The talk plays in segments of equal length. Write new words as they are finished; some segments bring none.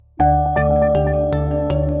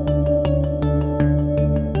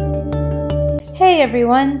Hey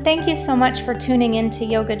everyone, thank you so much for tuning in to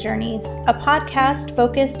Yoga Journeys, a podcast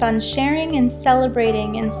focused on sharing and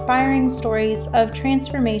celebrating inspiring stories of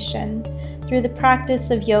transformation through the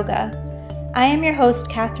practice of yoga. I am your host,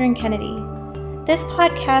 Catherine Kennedy. This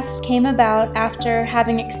podcast came about after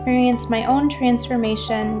having experienced my own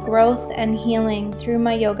transformation, growth, and healing through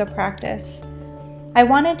my yoga practice. I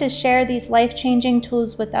wanted to share these life-changing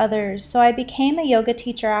tools with others, so I became a yoga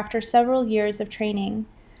teacher after several years of training.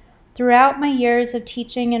 Throughout my years of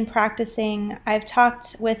teaching and practicing, I've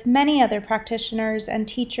talked with many other practitioners and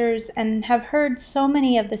teachers and have heard so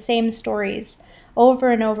many of the same stories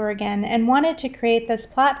over and over again and wanted to create this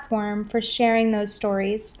platform for sharing those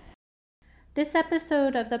stories. This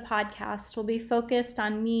episode of the podcast will be focused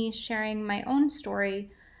on me sharing my own story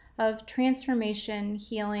of transformation,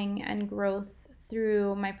 healing, and growth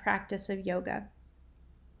through my practice of yoga.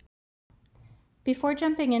 Before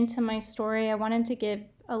jumping into my story, I wanted to give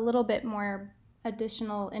a little bit more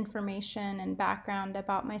additional information and background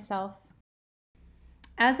about myself.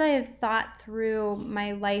 As I have thought through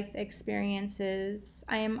my life experiences,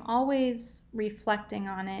 I am always reflecting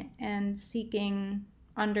on it and seeking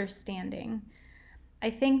understanding. I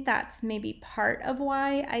think that's maybe part of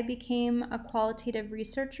why I became a qualitative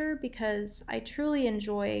researcher, because I truly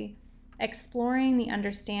enjoy exploring the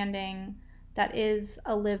understanding that is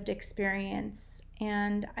a lived experience.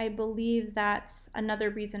 And I believe that's another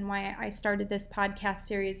reason why I started this podcast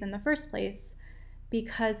series in the first place,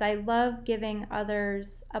 because I love giving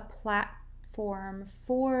others a platform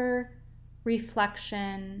for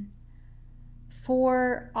reflection,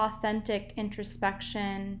 for authentic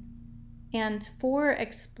introspection, and for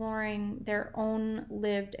exploring their own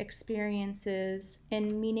lived experiences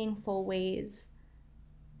in meaningful ways.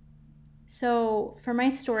 So for my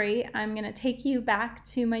story, I'm going to take you back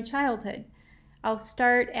to my childhood. I'll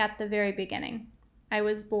start at the very beginning. I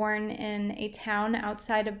was born in a town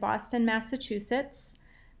outside of Boston, Massachusetts,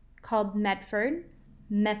 called Medford,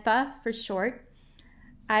 Metha for short.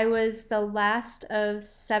 I was the last of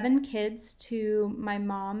 7 kids to my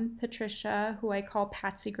mom, Patricia, who I call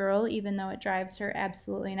Patsy Girl, even though it drives her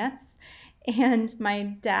absolutely nuts, and my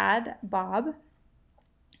dad, Bob.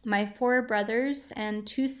 My 4 brothers and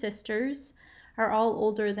 2 sisters are all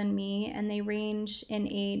older than me, and they range in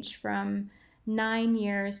age from 9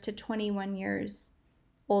 years to 21 years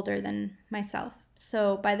older than myself.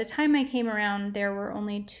 So by the time I came around, there were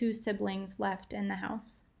only 2 siblings left in the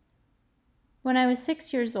house. When I was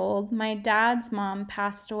 6 years old, my dad's mom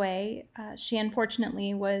passed away. She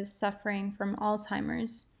unfortunately was suffering from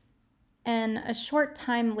Alzheimer's. And a short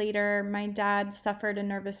time later, my dad suffered a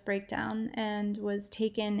nervous breakdown and was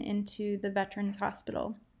taken into the Veterans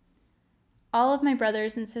Hospital. All of my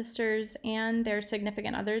brothers and sisters and their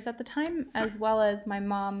significant others at the time, as well as my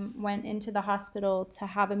mom, went into the hospital to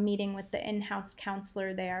have a meeting with the in-house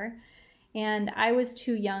counselor there. And I was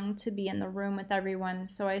too young to be in the room with everyone,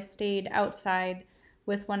 so I stayed outside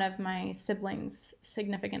with one of my siblings'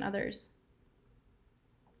 significant others.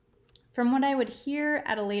 From what I would hear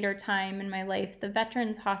at a later time in my life, the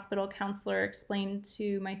Veterans Hospital counselor explained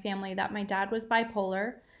to my family that my dad was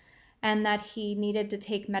bipolar and that he needed to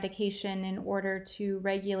take medication in order to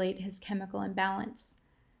regulate his chemical imbalance.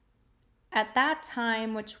 At that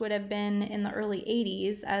time, which would have been in the early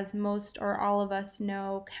 80s, as most or all of us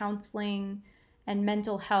know, counseling and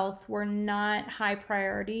mental health were not high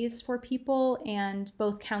priorities for people, and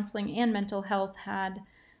both counseling and mental health had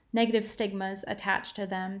negative stigmas attached to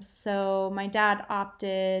them. So my dad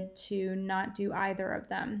opted to not do either of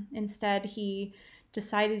them. Instead, he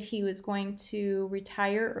decided he was going to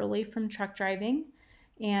retire early from truck driving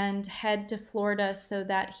and head to Florida so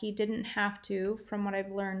that he didn't have to, from what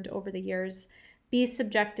I've learned over the years, be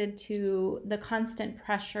subjected to the constant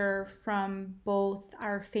pressure from both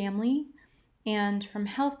our family and from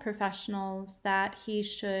health professionals that he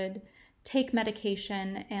should take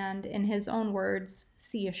medication and, in his own words,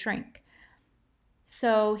 see a shrink.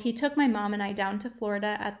 So he took my mom and I down to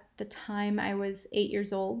Florida. At the time I was 8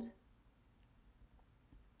 years old.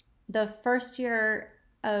 The first year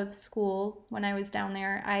of school, when I was down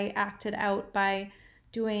there, I acted out by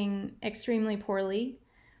doing extremely poorly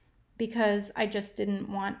because I just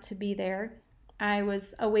didn't want to be there. I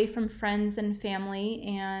was away from friends and family,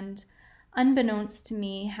 and unbeknownst to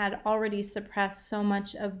me, had already suppressed so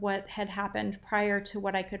much of what had happened prior to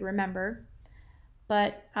what I could remember.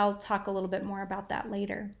 But I'll talk a little bit more about that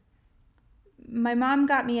later. My mom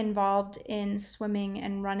got me involved in swimming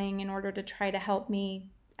and running in order to try to help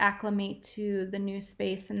me acclimate to the new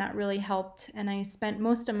space, and that really helped. And I spent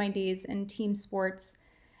most of my days in team sports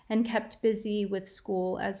and kept busy with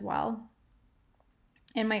school as well.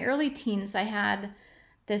 In my early teens, I had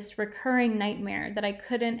this recurring nightmare that I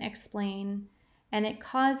couldn't explain, and it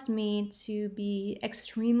caused me to be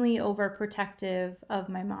extremely overprotective of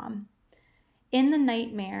my mom. In the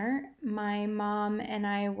nightmare, my mom and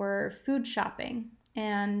I were food shopping,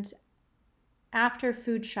 and after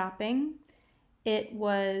food shopping, it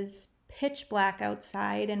was pitch black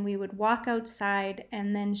outside, and we would walk outside,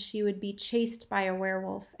 and then she would be chased by a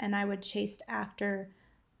werewolf, and I would chase after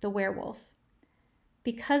the werewolf.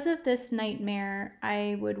 Because of this nightmare,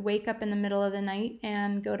 I would wake up in the middle of the night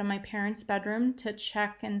and go to my parents' bedroom to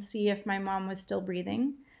check and see if my mom was still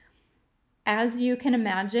breathing. As you can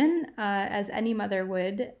imagine, as any mother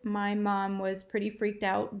would, my mom was pretty freaked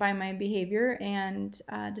out by my behavior and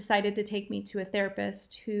decided to take me to a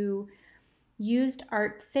therapist who used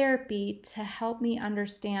art therapy to help me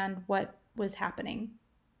understand what was happening.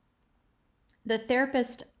 The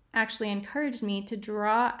therapist actually encouraged me to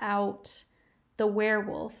draw out the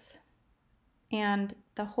werewolf and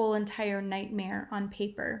the whole entire nightmare on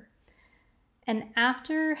paper. And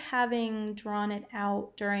after having drawn it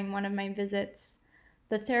out during one of my visits,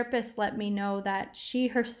 the therapist let me know that she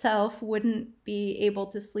herself wouldn't be able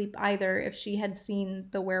to sleep either if she had seen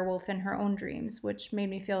the werewolf in her own dreams, which made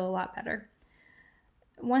me feel a lot better.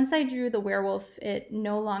 Once I drew the werewolf, it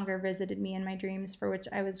no longer visited me in my dreams, for which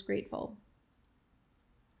I was grateful.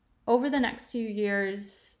 Over the next few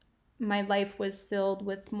years, my life was filled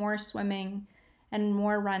with more swimming and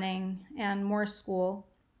more running and more school.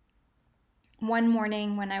 One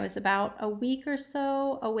morning, when I was about a week or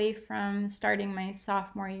so away from starting my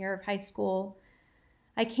sophomore year of high school,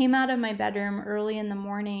 I came out of my bedroom early in the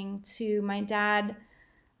morning to my dad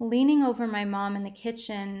leaning over my mom in the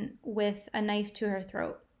kitchen with a knife to her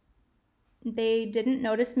throat. They didn't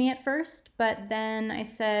notice me at first, but then I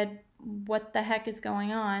said, "What the heck is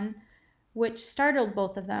going on?" which startled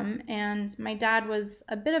both of them, and my dad was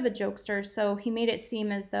a bit of a jokester, so he made it seem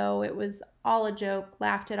as though it was all a joke,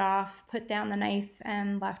 laughed it off, put down the knife,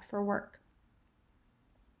 and left for work.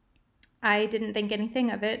 I didn't think anything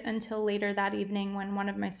of it until later that evening when one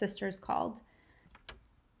of my sisters called.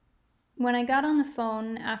 When I got on the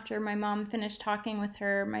phone after my mom finished talking with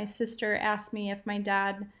her, my sister asked me if my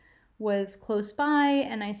dad was close by,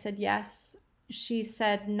 and I said yes. She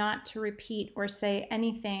said not to repeat or say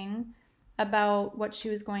anything about what she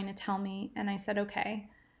was going to tell me, and I said okay.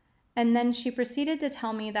 And then she proceeded to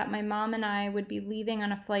tell me that my mom and I would be leaving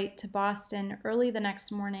on a flight to Boston early the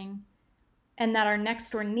next morning, and that our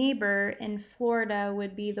next door neighbor in Florida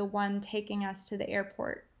would be the one taking us to the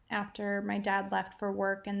airport after my dad left for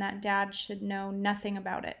work, and that dad should know nothing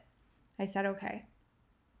about it. I said okay.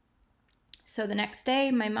 So the next day,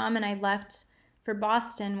 my mom and I left for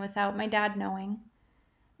Boston without my dad knowing.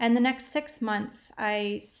 And the next 6 months,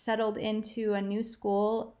 I settled into a new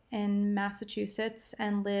school in Massachusetts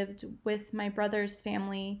and lived with my brother's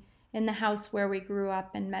family in the house where we grew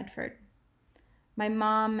up in Medford. My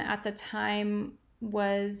mom at the time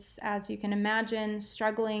was, as you can imagine,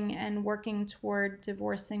 struggling and working toward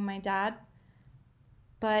divorcing my dad.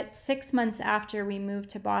 But 6 months after we moved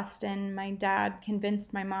to Boston, my dad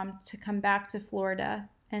convinced my mom to come back to Florida,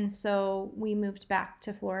 and so we moved back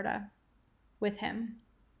to Florida with him.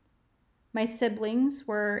 My siblings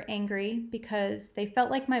were angry because they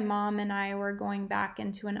felt like my mom and I were going back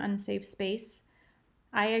into an unsafe space.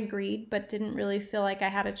 I agreed, but didn't really feel like I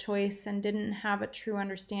had a choice and didn't have a true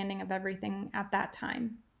understanding of everything at that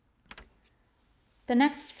time. The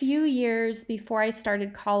next few years before I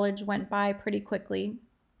started college went by pretty quickly.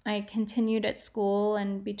 I continued at school,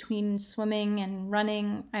 and between swimming and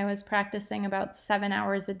running, I was practicing about 7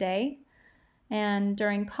 hours a day. And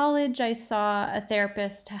during college, I saw a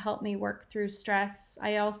therapist to help me work through stress.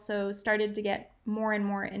 I also started to get more and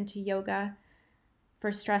more into yoga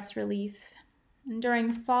for stress relief. And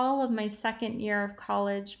during fall of my second year of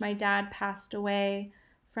college, my dad passed away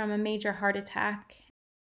from a major heart attack.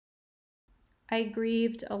 I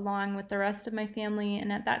grieved along with the rest of my family,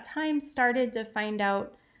 and at that time started to find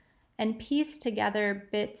out and piece together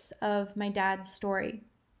bits of my dad's story.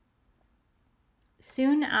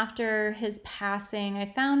 Soon after his passing, I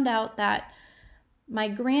found out that my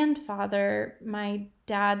grandfather, my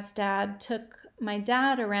dad's dad, took my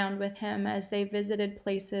dad around with him as they visited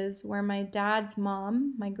places where my dad's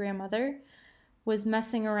mom, my grandmother, was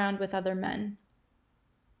messing around with other men.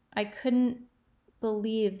 I couldn't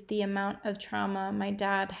believe the amount of trauma my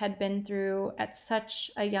dad had been through at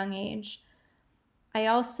such a young age. I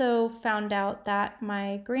also found out that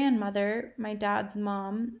my grandmother, my dad's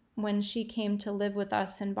mom, when she came to live with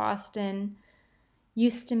us in Boston,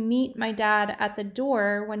 used to meet my dad at the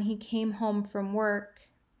door when he came home from work.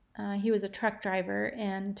 He was a truck driver,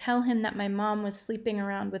 and tell him that my mom was sleeping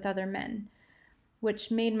around with other men. which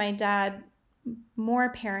made my dad more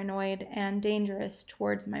paranoid and dangerous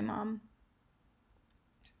towards my mom.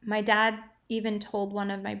 My dad even told one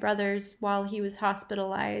of my brothers while he was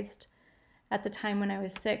hospitalized at the time when I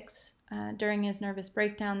was 6, during his nervous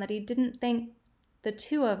breakdown, that he didn't think the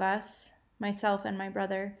two of us, myself and my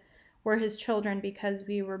brother, were his children because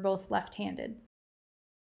we were both left-handed.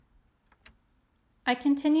 I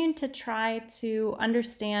continued to try to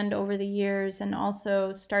understand over the years and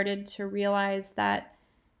also started to realize that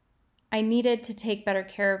I needed to take better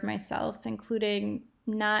care of myself, including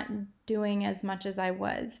not doing as much as I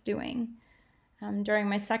was doing. During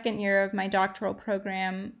my second year of my doctoral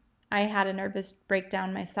program, I had a nervous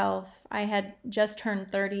breakdown myself. I had just turned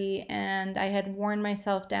 30 and I had worn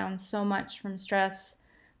myself down so much from stress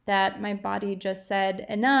that my body just said,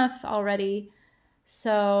 enough already.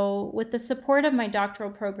 So with the support of my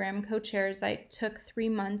doctoral program co-chairs, I took 3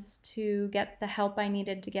 months to get the help I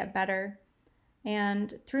needed to get better.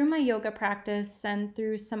 And through my yoga practice and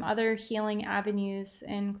through some other healing avenues,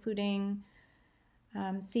 including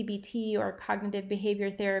CBT or cognitive behavior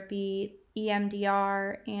therapy,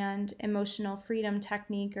 EMDR, and emotional freedom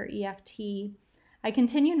technique or EFT, I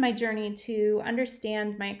continued my journey to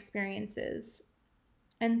understand my experiences.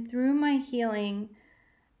 And through my healing,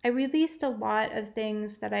 I released a lot of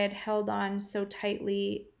things that I had held on so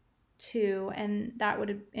tightly to, and that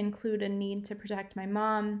would include a need to protect my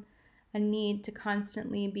mom, a need to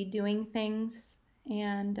constantly be doing things.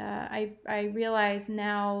 And I realize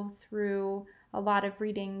now through a lot of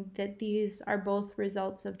reading that these are both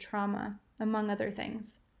results of trauma, among other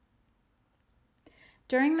things.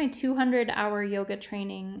 During my 200-hour yoga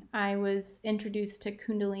training, I was introduced to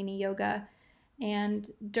Kundalini Yoga. And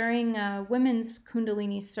during a women's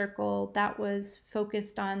Kundalini circle that was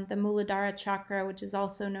focused on the Muladhara chakra, which is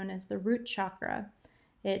also known as the root chakra,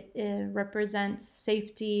 it represents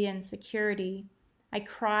safety and security. I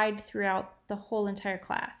cried throughout the whole entire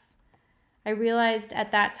class. I realized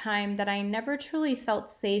at that time that I never truly felt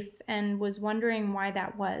safe and was wondering why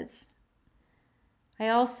that was. I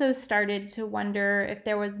also started to wonder if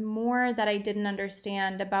there was more that I didn't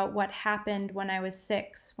understand about what happened when I was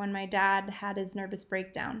 6, when my dad had his nervous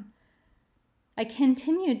breakdown. I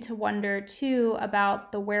continued to wonder, too,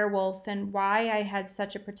 about the werewolf and why I had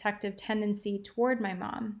such a protective tendency toward my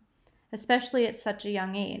mom, especially at such a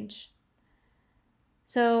young age.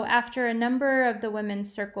 So after a number of the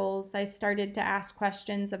women's circles, I started to ask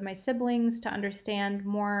questions of my siblings to understand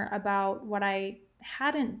more about what I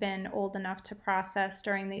hadn't been old enough to process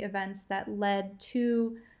during the events that led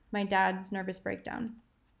to my dad's nervous breakdown.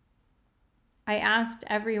 I asked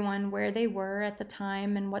everyone where they were at the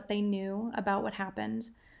time and what they knew about what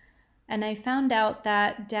happened. And I found out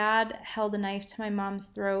that Dad held a knife to my mom's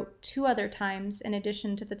throat 2 other times, in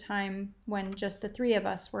addition to the time when just the 3 of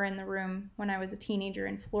us were in the room when I was a teenager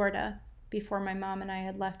in Florida, before my mom and I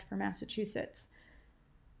had left for Massachusetts.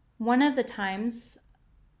 One of the times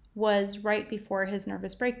was right before his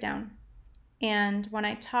nervous breakdown. And when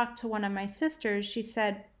I talked to one of my sisters, she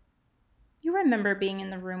said, "You remember being in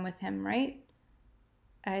the room with him, right?"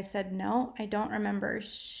 I said, "No, I don't remember."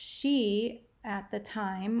 She, at the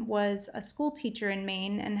time, was a school teacher in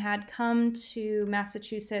Maine and had come to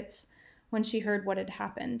Massachusetts when she heard what had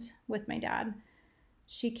happened with my dad.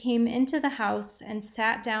 She came into the house and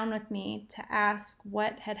sat down with me to ask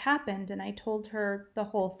what had happened, and I told her the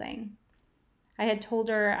whole thing. I had told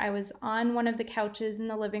her I was on one of the couches in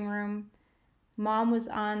the living room. Mom was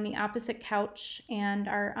on the opposite couch, and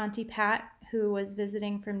our Auntie Pat, who was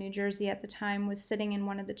visiting from New Jersey at the time, was sitting in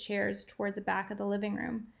one of the chairs toward the back of the living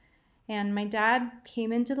room. And my dad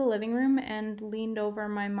came into the living room and leaned over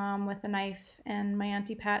my mom with a knife, and my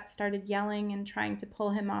Auntie Pat started yelling and trying to pull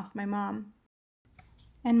him off my mom.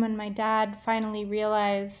 And when my dad finally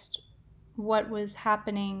realized what was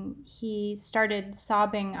happening, he started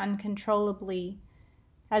sobbing uncontrollably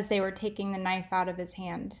as they were taking the knife out of his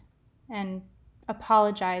hand and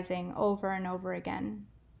apologizing over and over again.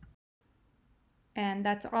 And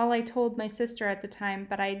that's all I told my sister at the time,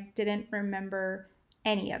 but I didn't remember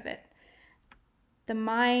any of it. The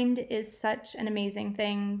mind is such an amazing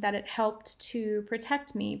thing that it helped to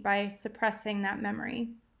protect me by suppressing that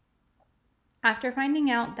memory. After finding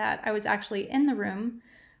out that I was actually in the room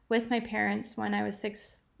with my parents when I was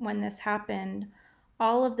 6 when this happened,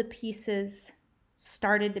 all of the pieces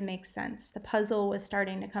started to make sense. The puzzle was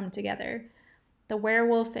starting to come together. The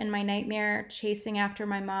werewolf in my nightmare chasing after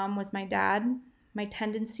my mom was my dad. My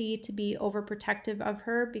tendency to be overprotective of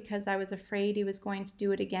her because I was afraid he was going to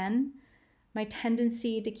do it again. My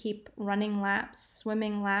tendency to keep running laps,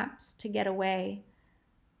 swimming laps to get away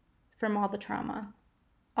from all the trauma.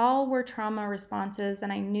 All were trauma responses,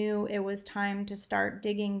 and I knew it was time to start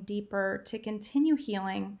digging deeper to continue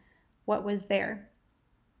healing what was there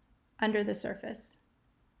under the surface.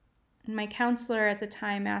 And my counselor at the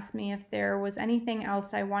time asked me if there was anything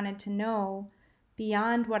else I wanted to know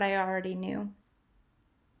beyond what I already knew.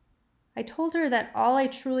 I told her that all I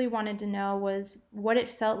truly wanted to know was what it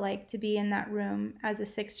felt like to be in that room as a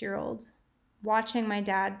 6-year-old, watching my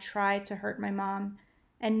dad try to hurt my mom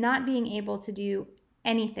and not being able to do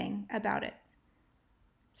anything about it.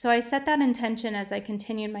 So I set that intention as I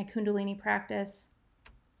continued my Kundalini practice.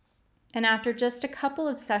 And after just a couple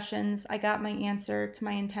of sessions, I got my answer to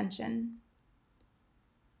my intention.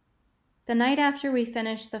 The night after we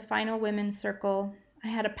finished the final women's circle, I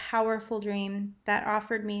had a powerful dream that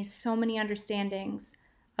offered me so many understandings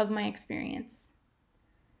of my experience.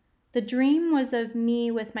 The dream was of me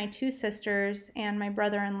with my 2 sisters and my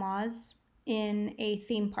brother-in-laws in a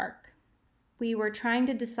theme park. We were trying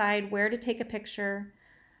to decide where to take a picture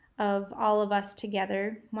of all of us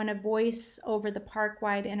together when a voice over the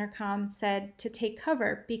park-wide intercom said to take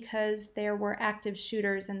cover because there were active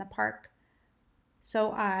shooters in the park.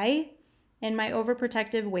 So I, in my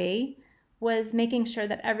overprotective way, was making sure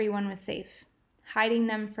that everyone was safe, hiding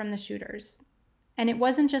them from the shooters. And it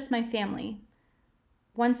wasn't just my family.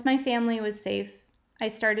 Once my family was safe, I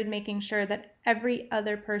started making sure that every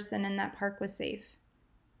other person in that park was safe.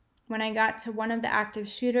 When I got to one of the active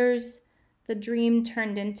shooters, the dream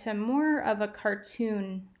turned into more of a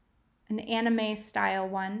cartoon, an anime style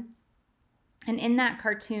one. And in that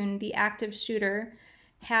cartoon, the active shooter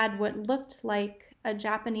had what looked like a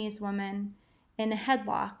Japanese woman in a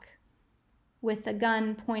headlock with a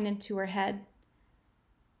gun pointed to her head.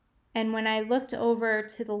 And when I looked over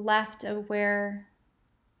to the left of where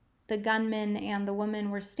the gunman and the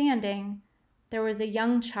woman were standing, there was a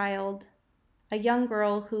young child, a young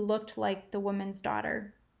girl who looked like the woman's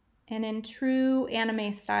daughter. And in true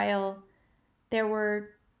anime style, there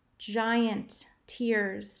were giant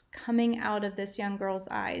tears coming out of this young girl's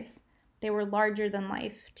eyes. They were larger than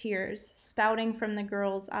life tears, spouting from the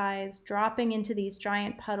girl's eyes, dropping into these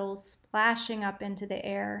giant puddles, splashing up into the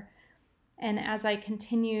air. And as I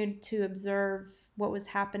continued to observe what was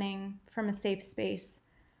happening from a safe space,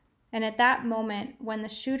 and at that moment, when the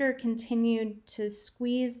shooter continued to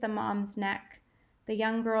squeeze the mom's neck, the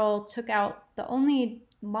young girl took out the only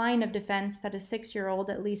line of defense that a 6-year-old,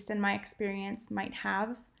 at least in my experience, might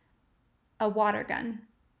have, a water gun,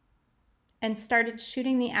 and started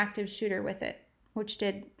shooting the active shooter with it, which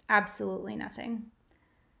did absolutely nothing.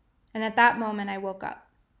 And at that moment, I woke up.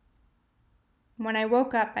 When I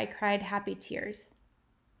woke up, I cried happy tears.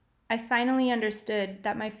 I finally understood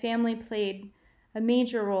that my family played a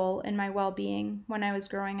major role in my well-being when I was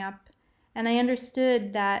growing up, and I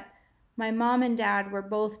understood that my mom and dad were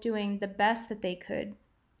both doing the best that they could,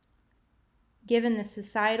 given the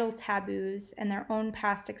societal taboos and their own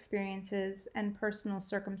past experiences and personal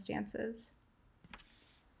circumstances.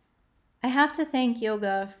 I have to thank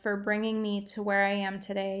yoga for bringing me to where I am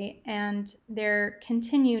today, and there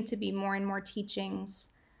continue to be more and more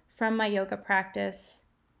teachings from my yoga practice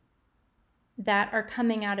that are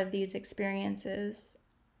coming out of these experiences.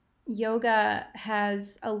 Yoga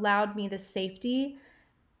has allowed me the safety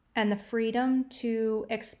and the freedom to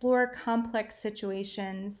explore complex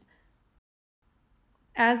situations.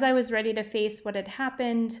 As I was ready to face what had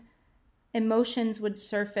happened, emotions would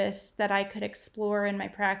surface that I could explore in my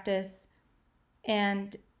practice,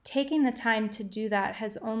 and taking the time to do that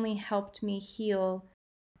has only helped me heal.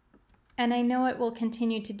 And I know it will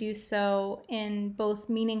continue to do so in both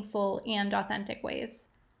meaningful and authentic ways.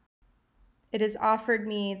 It has offered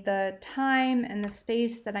me the time and the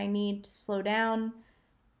space that I need to slow down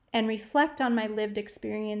and reflect on my lived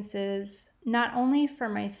experiences, not only for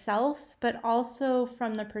myself, but also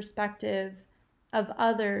from the perspective of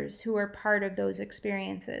others who are part of those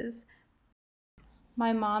experiences.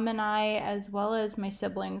 My mom and I, as well as my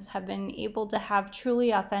siblings, have been able to have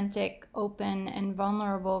truly authentic, open, and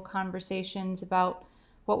vulnerable conversations about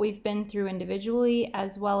what we've been through individually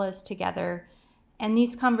as well as together. And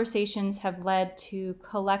these conversations have led to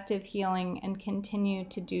collective healing and continue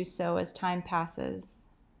to do so as time passes.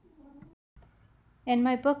 In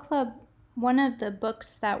my book club, one of the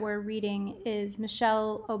books that we're reading is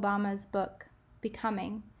Michelle Obama's book,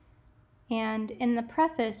 Becoming. And in the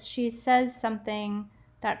preface, she says something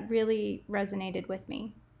that really resonated with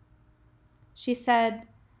me. She said,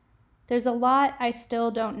 "There's a lot I still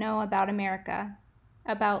don't know about America,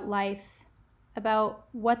 about life, about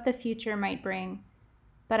what the future might bring,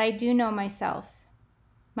 but I do know myself.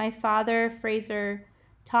 My father, Fraser,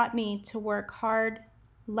 taught me to work hard,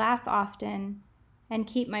 laugh often, and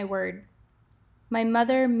keep my word. My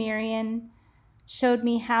mother, Marian, showed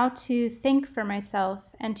me how to think for myself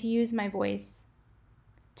and to use my voice.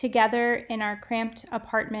 Together in our cramped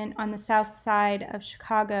apartment on the south side of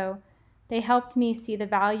Chicago, they helped me see the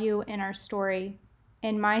value in our story,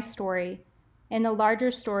 in my story, in the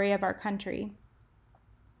larger story of our country.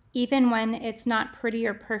 Even when it's not pretty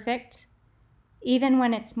or perfect, even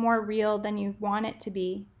when it's more real than you want it to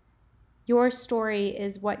be, your story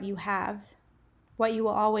is what you have, what you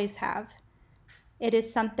will always have. It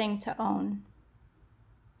is something to own.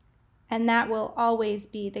 And that will always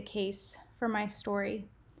be the case for my story.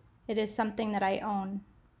 It is something that I own,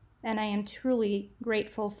 and I am truly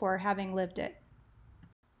grateful for having lived it.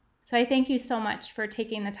 So I thank you so much for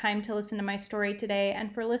taking the time to listen to my story today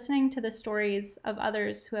and for listening to the stories of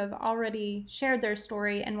others who have already shared their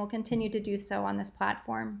story and will continue to do so on this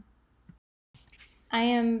platform. I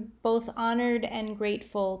am both honored and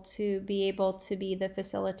grateful to be able to be the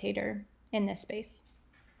facilitator in this space.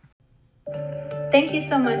 Thank you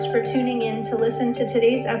so much for tuning in to listen to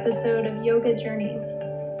today's episode of Yoga Journeys,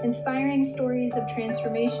 inspiring stories of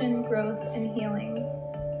transformation, growth, and healing.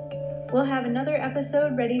 We'll have another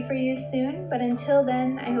episode ready for you soon, but until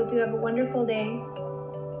then, I hope you have a wonderful day.